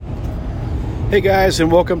Hey guys, and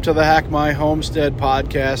welcome to the Hack My Homestead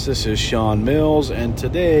podcast. This is Sean Mills, and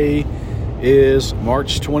today is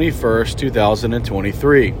March 21st,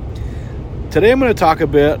 2023. Today I'm going to talk a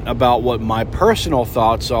bit about what my personal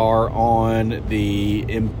thoughts are on the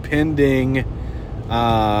impending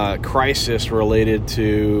crisis related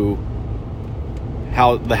to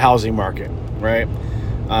the housing market, right?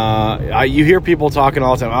 You hear people talking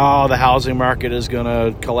all the time, oh, the housing market is going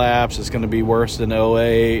to collapse. It's going to be worse than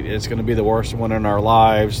 '08. It's going to be the worst one in our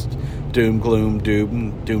lives. Doom, gloom,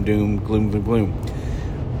 doom, doom, doom, gloom, gloom, gloom.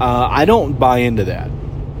 I don't buy into that.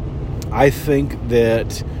 I think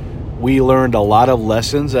that we learned a lot of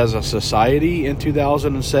lessons as a society in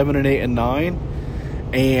 2007 and 8 and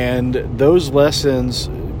 9. And those lessons,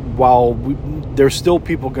 while there's still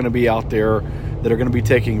people going to be out there that are going to be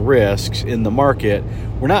taking risks in the market,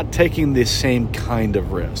 we're not taking the same kind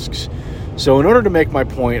of risks. So in order to make my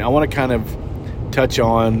point, I want to kind of touch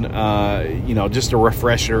on, just a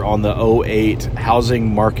refresher on the '08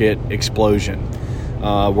 housing market explosion,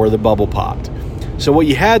 where the bubble popped. So what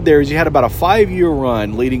you had there is you had about a 5-year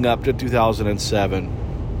run leading up to 2007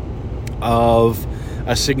 of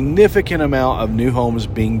a significant amount of new homes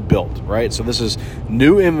being built, right? So this is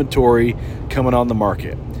new inventory coming on the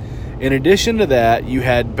market. In addition to that, you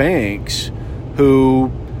had banks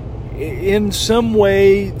who, in some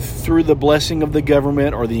way, through the blessing of the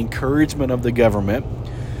government or the encouragement of the government,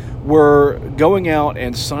 were going out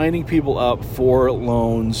and signing people up for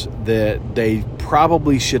loans that they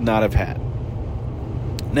probably should not have had.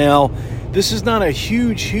 Now, this is not a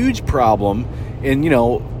huge problem in,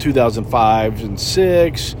 2005 and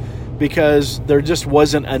 6, because there just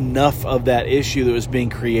wasn't enough of that issue that was being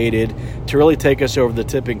created to really take us over the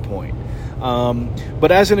tipping point.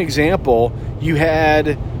 But as an example, you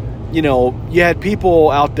had people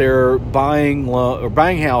out there buying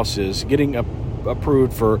houses, getting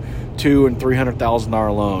approved for $200,000 and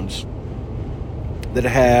 $300,000 loans that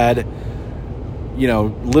had,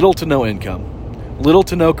 little to no income, little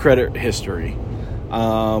to no credit history,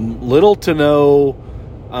 little to no,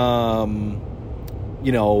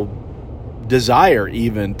 desire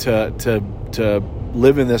even to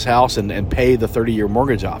live in this house and pay the 30-year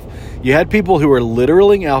mortgage off. You had people who were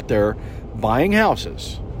literally out there buying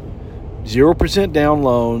houses, 0% down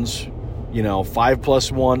loans,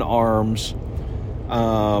 5+1 ARMs,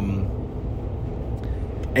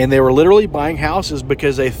 and they were literally buying houses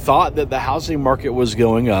because they thought that the housing market was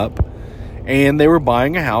going up, and they were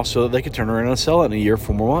buying a house so that they could turn around and sell it in a year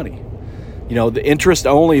for more money. The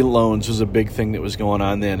interest-only loans was a big thing that was going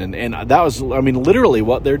on then, and that was, literally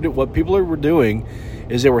what people were doing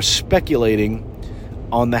is they were speculating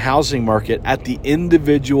on the housing market at the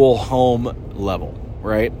individual home level,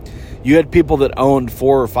 right? You had people that owned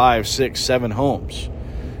 4 or 5, 6, 7 homes.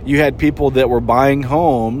 You had people that were buying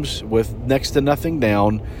homes with next to nothing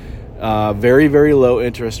down, very, very low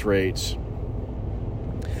interest rates,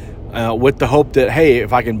 with the hope that, hey,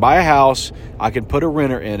 if I can buy a house, I can put a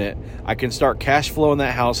renter in it, I can start cash flowing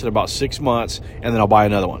that house in about 6 months, and then I'll buy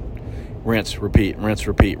another one. Rinse, repeat, rinse,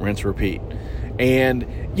 repeat, rinse, repeat. And,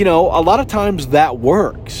 a lot of times that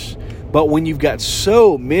works. But when you've got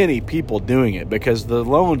so many people doing it, because the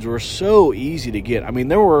loans were so easy to get.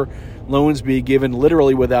 There were loans being given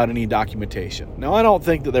literally without any documentation. Now, I don't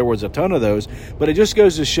think that there was a ton of those, but it just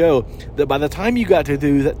goes to show that by the time you got to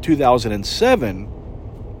 2007,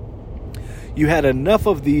 you had enough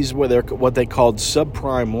of these what they called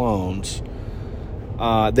subprime loans.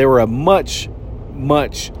 They were a much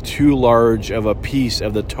too large of a piece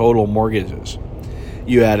of the total mortgages.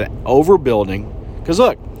 You had overbuilding, because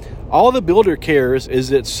look, all the builder cares is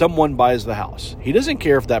that someone buys the house. He doesn't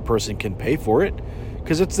care if that person can pay for it,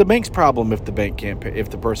 because it's the bank's problem if the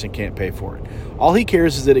person can't pay for it. All he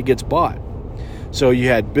cares is that it gets bought. So you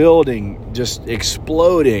had building just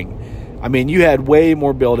exploding. You had way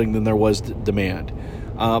more building than there was demand.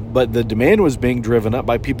 But the demand was being driven up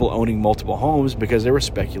by people owning multiple homes because they were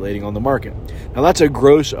speculating on the market. Now, that's a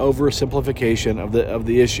gross oversimplification of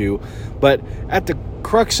the issue, but at the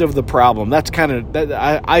crux of the problem,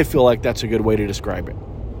 I feel like that's a good way to describe it.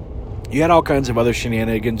 You had all kinds of other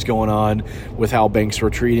shenanigans going on with how banks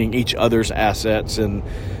were treating each other's assets and,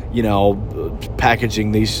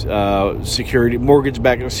 packaging these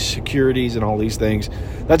mortgage-backed securities and all these things.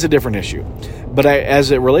 That's a different issue. But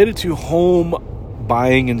as it related to home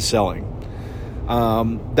buying and selling,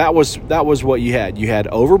 that was what you had. You had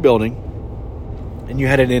overbuilding, and you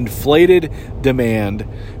had an inflated demand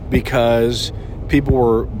because people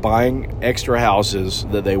were buying extra houses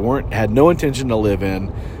that they had no intention to live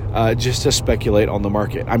in, just to speculate on the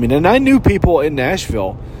market. And I knew people in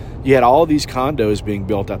Nashville You had all these condos being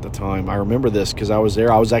built at the time. I remember this because I was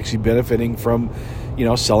there. I was actually benefiting from,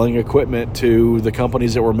 selling equipment to the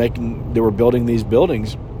companies that were building these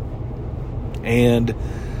buildings. And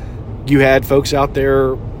you had folks out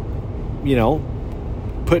there,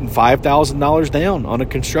 putting $5,000 down on a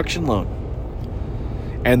construction loan.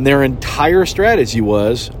 And their entire strategy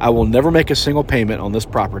was, I will never make a single payment on this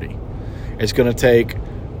property. It's going to take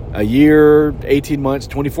a year, 18 months,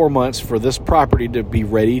 24 months for this property to be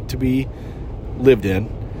ready to be lived in.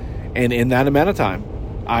 And in that amount of time,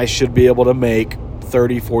 I should be able to make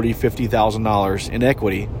 $30,000, $40,000, $50,000 in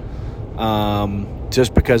equity,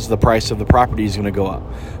 just because the price of the property is going to go up.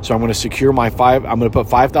 So I'm going to secure I'm going to put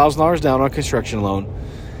 $5,000 down on a construction loan.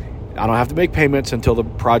 I don't have to make payments until the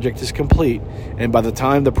project is complete. And by the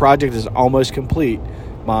time the project is almost complete,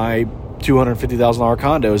 my $250,000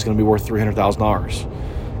 condo is going to be worth $300,000.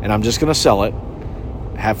 And I'm just going to sell it,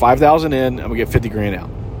 have $5,000 in, I'm going to get $50,000 out.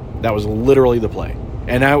 That was literally the play.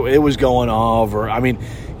 And it was going over. I mean,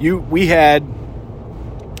 we had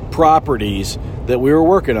properties that we were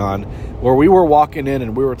working on where we were walking in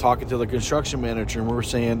and we were talking to the construction manager and we were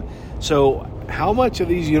saying, so how much of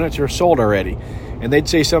these units are sold already? And they'd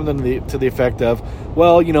say something to the effect of,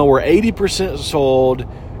 well, we're 80% sold,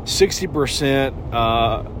 60%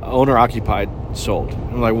 owner-occupied sold.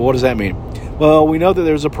 I'm like, well, what does that mean? Well, we know that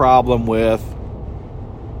there's a problem with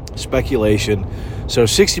speculation. So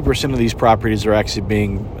 60% of these properties are actually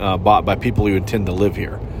being bought by people who intend to live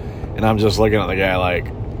here. And I'm just looking at the guy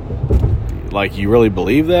like, you really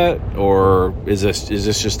believe that? Or is this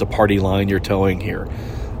just a party line you're towing here?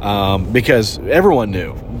 Because everyone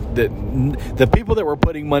knew that the people that were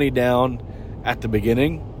putting money down at the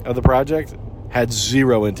beginning of the project had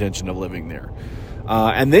zero intention of living there.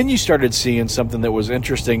 And then you started seeing something that was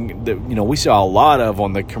interesting that, we saw a lot of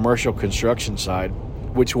on the commercial construction side,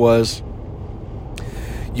 which was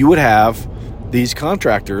you would have these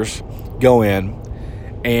contractors go in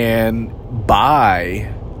and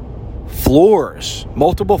buy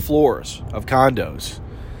multiple floors of condos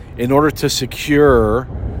in order to secure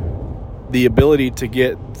the ability to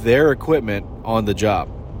get their equipment on the job.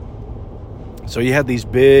 So you had these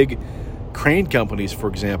big crane companies, for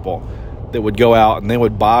example, that would go out and they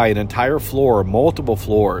would buy an entire floor, multiple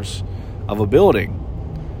floors of a building,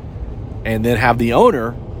 and then have the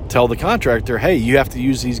owner tell the contractor, hey, you have to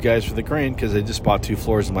use these guys for the crane because they just bought 2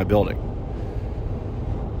 floors in my building.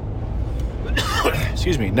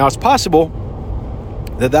 Excuse me. Now, it's possible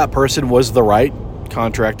that person was the right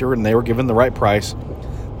contractor and they were given the right price,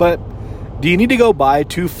 but do you need to go buy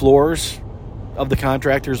 2 floors of the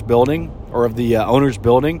contractor's building or of the owner's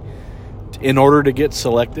building in order to get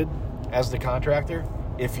selected as the contractor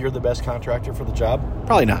if you're the best contractor for the job?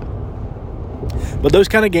 Probably not. But those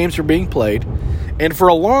kind of games were being played, and for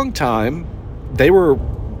a long time,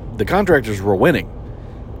 the contractors were winning.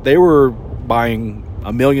 They were buying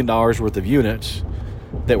 $1 million worth of units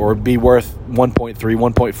that would be worth $1.3,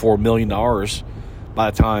 $1.4 million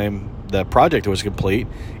by the time the project was complete,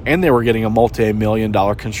 and they were getting a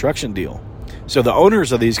multi-million-dollar construction deal. So the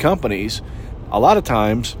owners of these companies, a lot of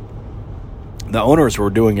times, the owners were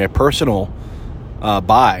doing a personal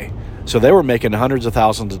buy. So they were making hundreds of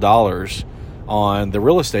thousands of dollars on the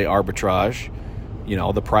real estate arbitrage,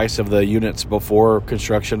 the price of the units before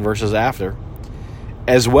construction versus after,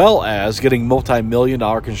 as well as getting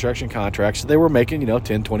multi-million-dollar construction contracts that they were making, 10,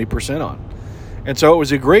 20% on. And so it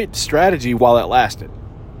was a great strategy while it lasted.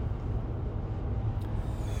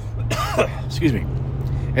 Excuse me.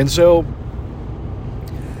 And so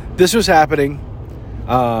this was happening.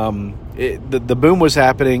 The boom was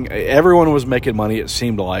happening. Everyone was making money, it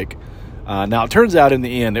seemed like. Now, it turns out in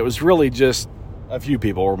the end, it was really just a few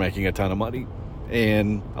people were making a ton of money.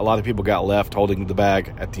 And a lot of people got left holding the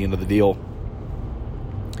bag at the end of the deal.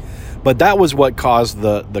 But that was what caused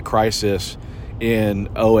the crisis in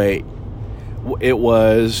 2008. It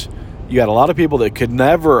was, you had a lot of people that could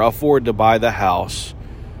never afford to buy the house,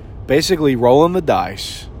 basically rolling the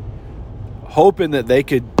dice, hoping that they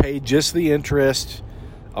could pay just the interest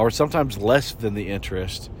or sometimes less than the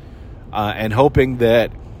interest, and hoping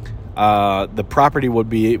that the property would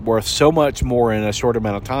be worth so much more in a short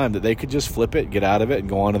amount of time that they could just flip it, get out of it, and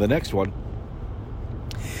go on to the next one.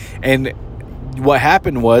 And what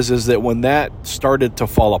happened is that when that started to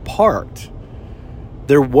fall apart,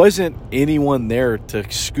 there wasn't anyone there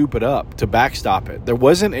to scoop it up, to backstop it. There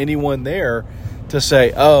wasn't anyone there to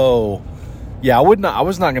say, oh, yeah, I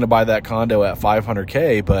was not going to buy that condo at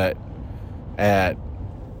 $500K, but at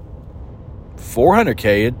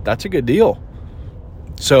 $400K, that's a good deal.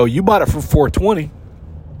 So you bought it for $420.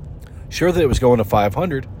 Sure that it was going to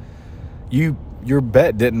 $500. Your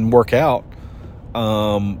bet didn't work out,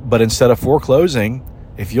 But instead of foreclosing,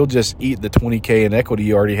 if you'll just eat the $20K in equity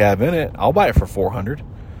you already have in it, I'll buy it for $400.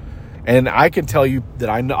 And I can tell you that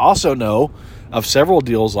I also know of several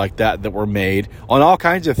deals like that were made on all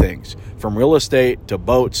kinds of things, from real estate to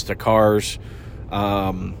boats to cars,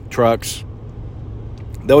 trucks.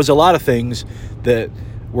 There was a lot of things that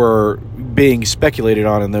were being speculated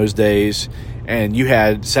on in those days, and you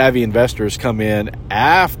had savvy investors come in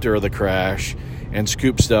after the crash and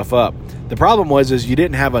scoop stuff up. The problem was you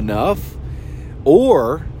didn't have enough,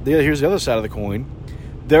 or here's the other side of the coin.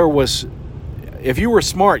 If you were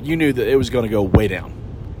smart, you knew that it was going to go way down.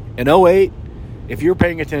 In 2008, if you were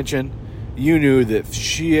paying attention, you knew that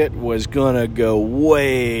shit was going to go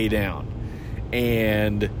way down.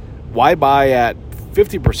 And why buy at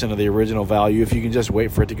 50% of the original value if you can just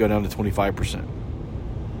wait for it to go down to 25%?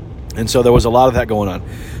 And so there was a lot of that going on.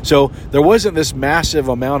 So there wasn't this massive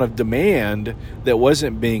amount of demand that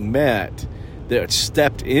wasn't being met that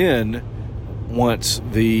stepped in once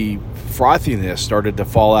the frothiness started to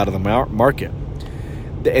fall out of the market.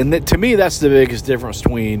 And to me, that's the biggest difference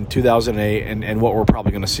between 2008 and what we're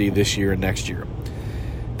probably going to see this year and next year.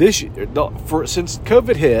 Since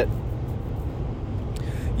COVID hit,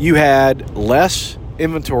 you had less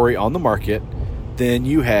inventory on the market than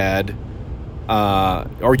you had,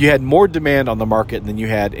 or you had more demand on the market than you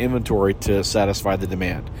had inventory to satisfy the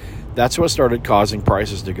demand. That's what started causing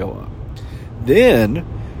prices to go up. Then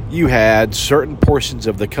you had certain portions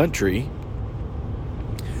of the country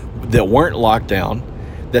that weren't locked down,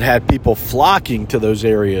 that had people flocking to those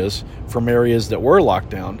areas from areas that were locked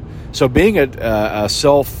down. So being a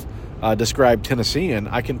self-described Tennessean,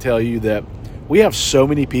 I can tell you that we have so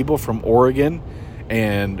many people from Oregon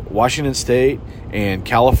and Washington State and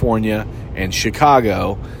California and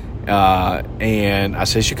Chicago, and I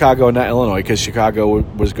say Chicago and not Illinois because Chicago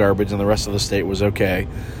was garbage and the rest of the state was okay,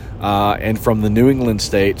 and from the New England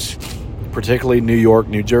states, particularly New York,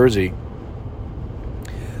 New Jersey,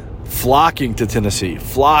 flocking to Tennessee,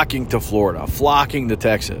 flocking to Florida, flocking to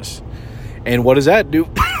Texas. And what does that do?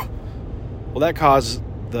 Well, that caused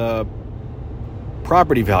the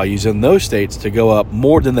property values in those states to go up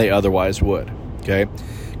more than they otherwise would, okay?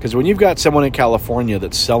 Because when you've got someone in California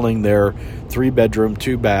that's selling their 3-bedroom,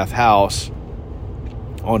 2-bath house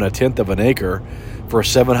on a tenth of an acre for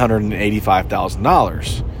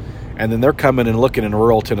 $785,000, and then they're coming and looking in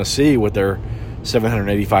rural Tennessee with their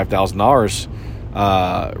 $785,000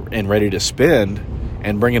 and ready to spend,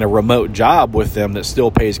 and bringing a remote job with them that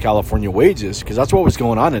still pays California wages, because that's what was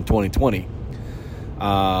going on in 2020.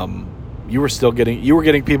 You were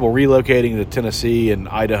getting people relocating to Tennessee and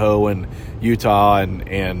Idaho and Utah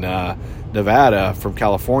and Nevada from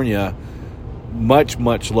California, much,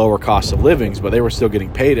 much lower cost of livings, but they were still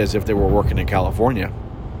getting paid as if they were working in California.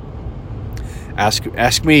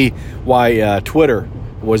 Ask me why Twitter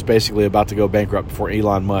was basically about to go bankrupt before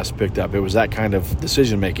Elon Musk picked up. It was that kind of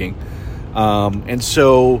decision making. And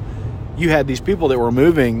so you had these people that were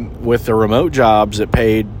moving with the remote jobs that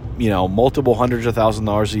paid, multiple hundreds of thousands of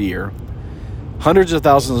dollars a year, hundreds of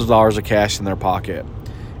thousands of dollars of cash in their pocket.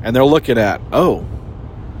 And they're looking at, oh,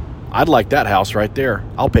 I'd like that house right there.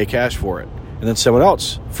 I'll pay cash for it. And then someone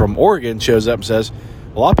else from Oregon shows up and says,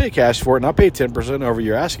 well, I'll pay cash for it and I'll pay 10% over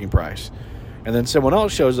your asking price. And then someone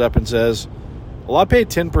else shows up and says, well, I paid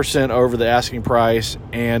 10% over the asking price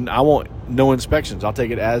and I want no inspections. I'll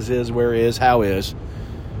take it as is, where is, how is.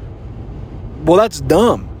 Well, that's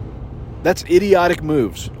dumb. That's idiotic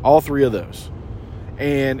moves, all three of those.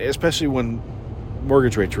 And especially when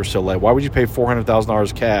mortgage rates were so low. Why would you pay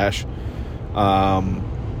 $400,000 cash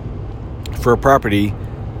for a property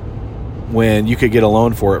when you could get a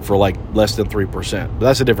loan for it for like less than 3%? But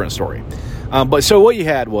that's a different story. But so what you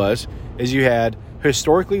had is you had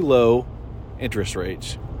historically low interest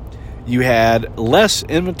rates. You had less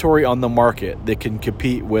inventory on the market that can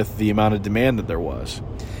compete with the amount of demand that there was.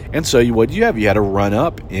 And so what did you have? You had a run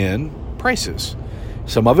up in prices.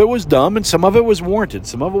 Some of it was dumb and some of it was warranted.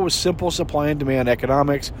 Some of it was simple supply and demand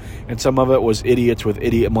economics, and some of it was idiots with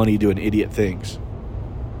idiot money doing idiot things.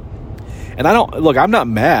 And I'm not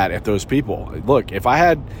mad at those people. Look, if I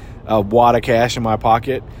had a wad of cash in my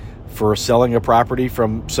pocket for selling a property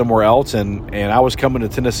from somewhere else and I was coming to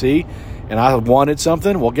Tennessee and I wanted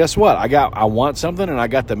something, well, guess what? I want something and I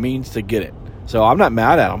got the means to get it. So I'm not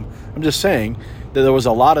mad at them. I'm just saying that there was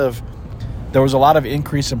a lot of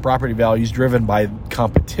increase in property values driven by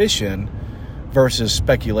competition versus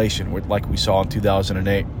speculation, like we saw in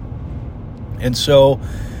 2008. And so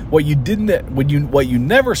what you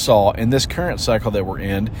never saw in this current cycle that we're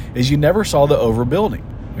in is you never saw the overbuilding.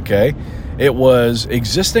 Okay, it was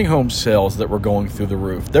existing home sales that were going through the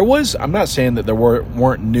roof. I'm not saying that there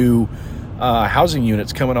weren't new housing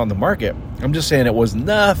units coming on the market. I'm just saying it was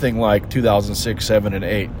nothing like 2006, 7, and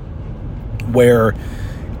 8, where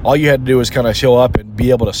all you had to do was kind of show up and be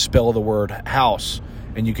able to spell the word house,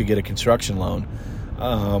 and you could get a construction loan.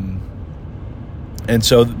 And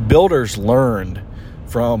so builders learned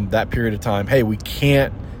from that period of time, hey, we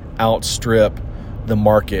can't outstrip the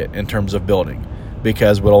market in terms of building,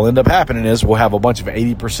 because what will end up happening is we'll have a bunch of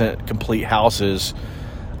 80% complete houses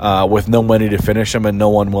with no money to finish them and no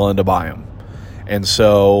one willing to buy them. And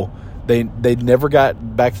so they never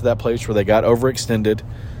got back to that place where they got overextended.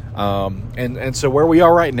 And so where we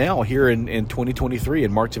are right now here in 2023,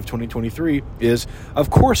 in March of 2023, is, of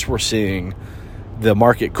course, we're seeing the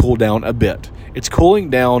market cool down a bit. It's cooling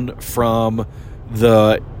down from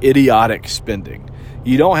the idiotic spending.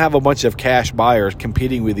 You don't have a bunch of cash buyers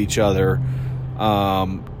competing with each other,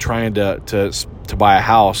 trying to buy a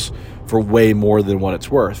house for way more than what it's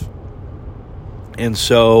worth. And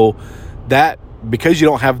so that, because you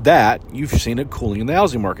don't have that, you've seen a cooling in the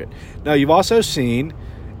housing market. Now, you've also seen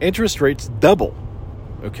interest rates double.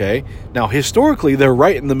 Okay. Now, historically, they're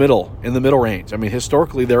right in the middle range. I mean,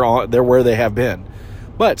 historically, they're where they have been.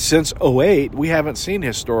 But since 2008, we haven't seen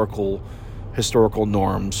historical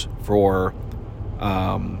norms for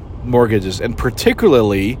mortgages. And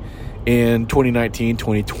particularly in 2019,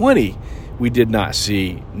 2020, we did not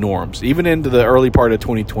see norms. Even into the early part of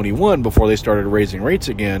 2021, before they started raising rates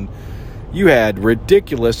again, you had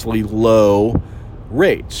ridiculously low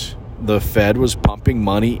rates. The Fed was pumping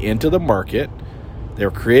money into the market.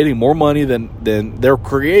 They're creating more money than they're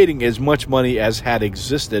creating as much money as had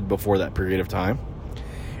existed before that period of time.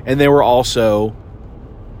 And they were also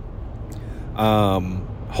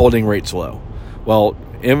holding rates low. Well,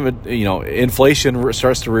 inflation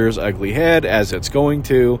starts to rear its ugly head, as it's going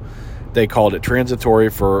to. They called it transitory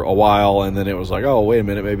for a while, and then it was like, oh, wait a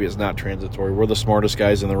minute, maybe it's not transitory. We're the smartest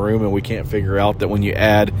guys in the room, and we can't figure out that when you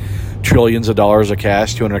add trillions of dollars of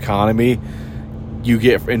cash to an economy, you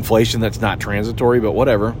get inflation that's not transitory, but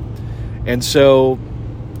whatever. And so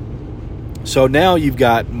now you've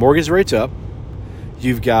got mortgage rates up.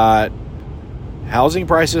 You've got housing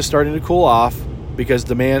prices starting to cool off because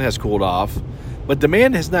demand has cooled off, but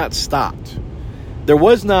demand has not stopped.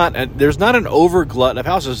 There's not an overglut of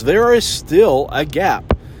houses. There is still a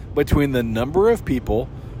gap between the number of people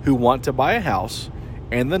who want to buy a house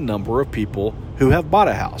and the number of people who have bought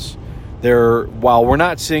a house. While we're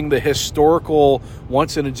not seeing the historical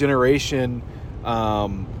once-in-a-generation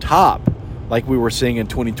top like we were seeing in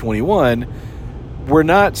 2021, we're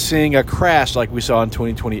not seeing a crash like we saw in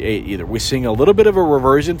 2028 either. We're seeing a little bit of a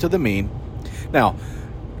reversion to the mean. Now,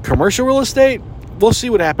 commercial real estate, we'll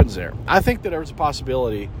see what happens there. I think that there's a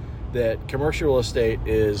possibility that commercial real estate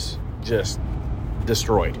is just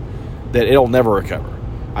destroyed, that it'll never recover.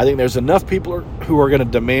 I think there's enough people who are going to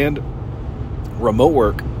demand remote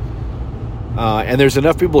work, and there's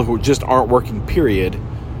enough people who just aren't working, period,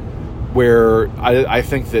 where I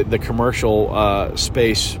think that the commercial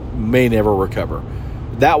space may never recover.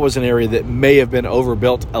 That was an area that may have been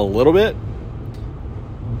overbuilt a little bit,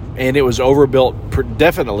 and it was overbuilt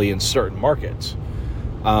definitely in certain markets.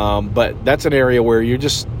 But that's an area where you're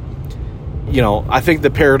just, I think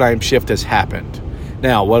the paradigm shift has happened.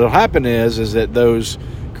 Now, what will happen is that those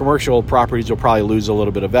commercial properties will probably lose a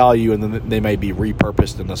little bit of value, and then they may be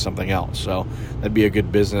repurposed into something else. So that'd be a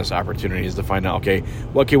good business opportunity, is to find out, okay,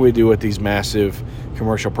 what can we do with these massive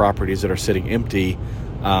commercial properties that are sitting empty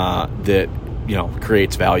that,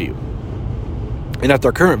 creates value. And at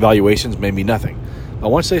their current valuations, maybe nothing. But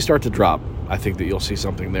once they start to drop, I think that you'll see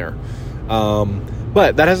something there.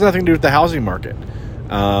 But that has nothing to do with the housing market.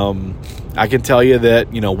 I can tell you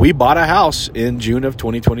that, we bought a house in June of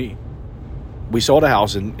 2020. We sold a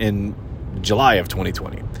house in July of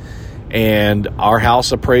 2020. And our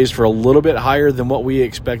house appraised for a little bit higher than what we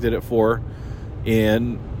expected it for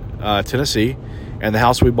in Tennessee. And the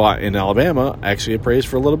house we bought in Alabama actually appraised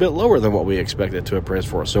for a little bit lower than what we expected it to appraise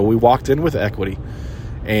for. So we walked in with equity.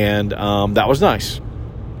 And that was nice.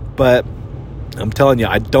 But I'm telling you,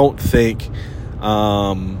 I don't think,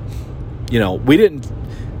 we didn't,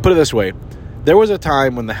 put it this way. There was a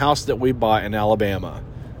time when the house that we bought in Alabama,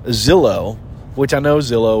 Zillow, which I know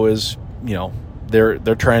Zillow is,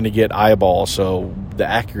 they're trying to get eyeballs, so the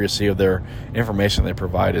accuracy of their information they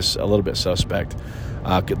provide is a little bit suspect.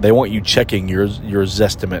 They want you checking your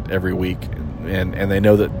Zestimate every week, and they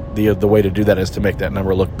know that the way to do that is to make that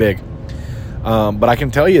number look big. But I can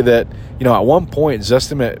tell you that, at one point,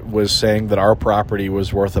 Zestimate was saying that our property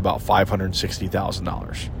was worth about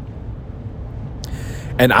 $560,000.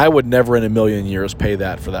 And I would never in a million years pay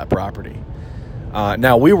that for that property.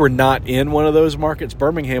 Now, we were not in one of those markets.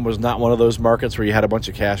 Birmingham was not one of those markets where you had a bunch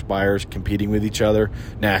of cash buyers competing with each other.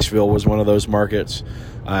 Nashville was one of those markets.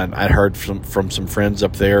 And I'd heard from some friends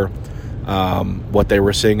up there what they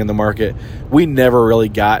were seeing in the market. We never really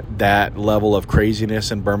got that level of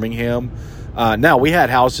craziness in Birmingham. Now, we had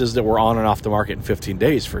houses that were on and off the market in 15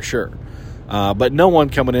 days for sure. But no one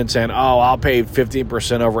coming in saying, oh, I'll pay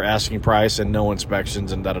 15% over asking price and no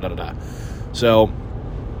inspections and da-da-da-da-da. So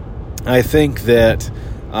I think that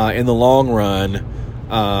in the long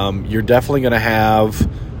run, you're definitely going to have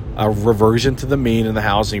a reversion to the mean in the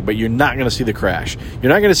housing, but you're not going to see the crash.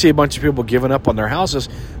 You're not going to see a bunch of people giving up on their houses.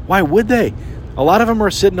 Why would they? A lot of them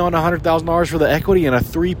are sitting on $100,000 for the equity and a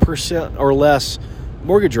 3% or less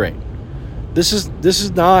mortgage rate. This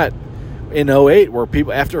is not in 2008 where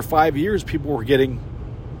people, after 5 years, people were getting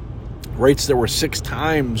rates that were 6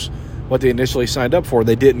 times what they initially signed up for.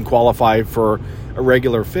 They didn't qualify for a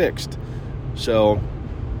regular fixed. So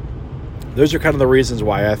those are kind of the reasons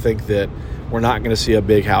why I think that we're not going to see a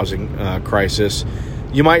big housing crisis.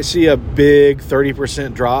 You might see a big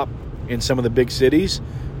 30% drop in some of the big cities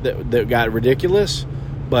that got ridiculous,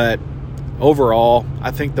 but overall,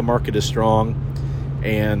 I think the market is strong,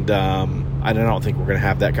 and I don't think we're going to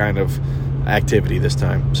have that kind of activity this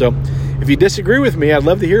time. So if you disagree with me, I'd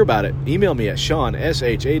love to hear about it. Email me at Shawn,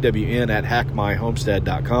 SHAWN, at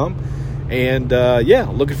hackmyhomestead.com. And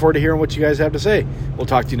looking forward to hearing what you guys have to say. We'll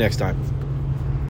talk to you next time.